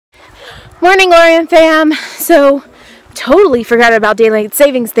Morning, Orion fam. So, totally forgot about daylight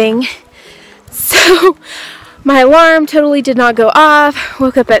savings thing. So, my alarm totally did not go off.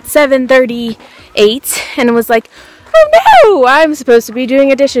 Woke up at 7:38 and was like, oh no, I'm supposed to be doing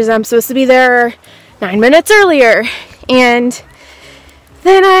the dishes. I'm supposed to be there 9 minutes earlier. And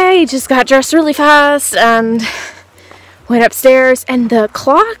then I just got dressed really fast and went upstairs, and the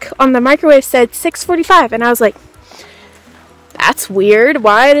clock on the microwave said 6:45, and I was like, that's weird.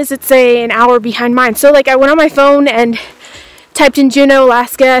 Why does it say an hour behind mine? So I went on my phone and typed in Juneau,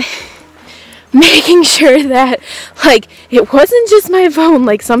 Alaska, making sure that it wasn't just my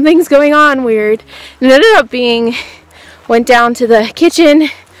phone, something's going on weird. And it ended up being, went down to the kitchen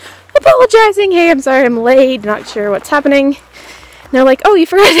apologizing, hey, I'm sorry I'm late, not sure what's happening. And they're like, oh, you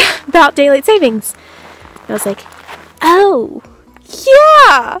forgot about daylight savings. And I was like, oh,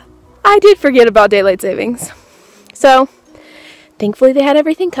 yeah, I did forget about daylight savings. So thankfully they had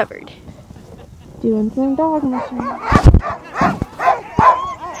everything covered. Doing some dog mushing.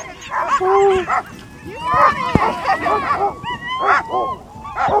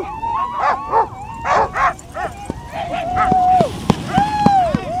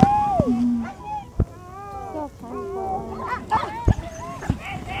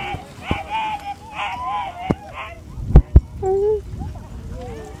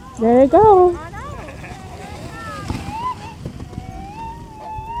 There you go.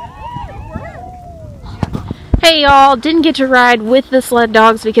 Hey y'all, didn't get to ride with the sled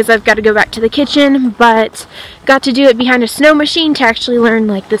dogs because I've got to go back to the kitchen, but got to do it behind a snow machine to actually learn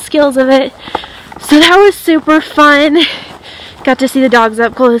the skills of it. So that was super fun. Got to see the dogs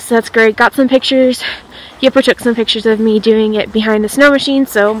up close, that's great. Got some pictures. Yipper took some pictures of me doing it behind the snow machine,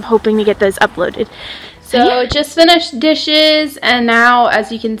 so I'm hoping to get those uploaded. So just finished dishes, and now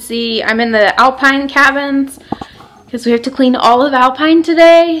as you can see I'm in the Alpine cabins because we have to clean all of Alpine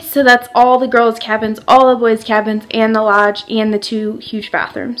today. So that's all the girls' cabins, all the boys' cabins, and the lodge, and the 2 huge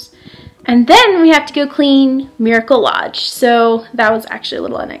bathrooms. And then we have to go clean Miracle Lodge. So that was actually a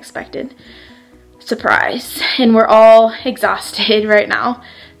little unexpected surprise. And we're all exhausted right now.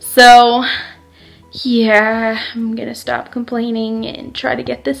 So yeah, I'm gonna stop complaining and try to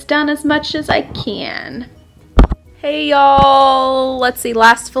get this done as much as I can. Hey y'all, let's see,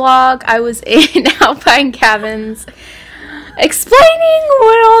 last vlog I was in Alpine Cabins explaining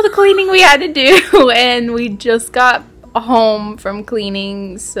what all the cleaning we had to do, and we just got home from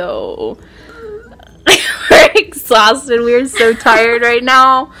cleaning, so we're exhausted. We're so tired right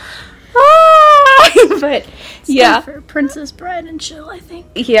now. But yeah, for Princess Bride and chill, I think.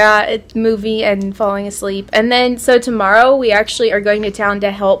 Yeah, it's movie and falling asleep. And then so tomorrow we actually are going to town to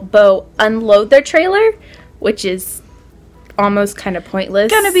help Bo unload their trailer, which is almost kind of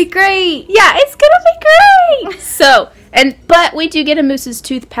pointless. Gonna be great. Yeah, it's gonna be great. So, but we do get a Moose's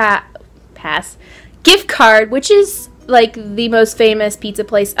Tooth Pass gift card, which is the most famous pizza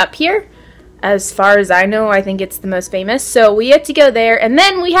place up here. As far as I know, I think it's the most famous. So we have to go there, and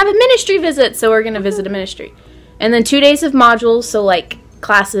then we have a ministry visit, so we're gonna visit a ministry. And then 2 days of modules, so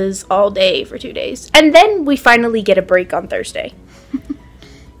classes all day for 2 days. And then we finally get a break on Thursday.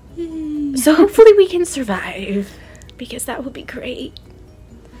 So hopefully we can survive, because that would be great.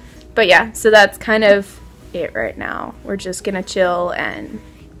 But yeah, so that's kind of it right now. We're just gonna chill and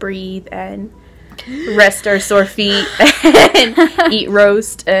breathe and rest our sore feet and eat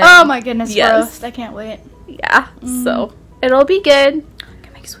roast. And oh my goodness, yes. Roast. I can't wait. Yeah, so it'll be good. I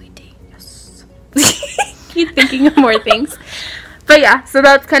can make sweet tea. Yes. Keep thinking of more things. But yeah, so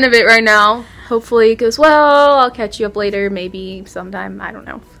that's kind of it right now. Hopefully it goes well. I'll catch you up later, maybe sometime. I don't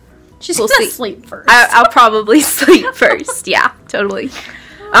know. She's gonna sleep first. I'll probably sleep first. Yeah, totally.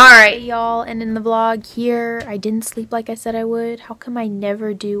 Alright, y'all, and in the vlog here, I didn't sleep like I said I would. How come I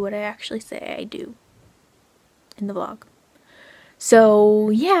never do what I actually say I do in the vlog? So,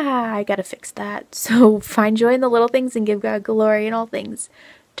 yeah, I gotta fix that. So, find joy in the little things and give God glory in all things.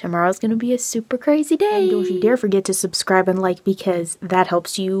 Tomorrow's gonna be a super crazy day. And don't you dare forget to subscribe and like, because that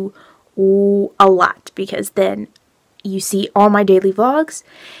helps you a lot. Because then you see all my daily vlogs,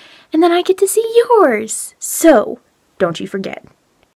 and then I get to see yours. So, don't you forget.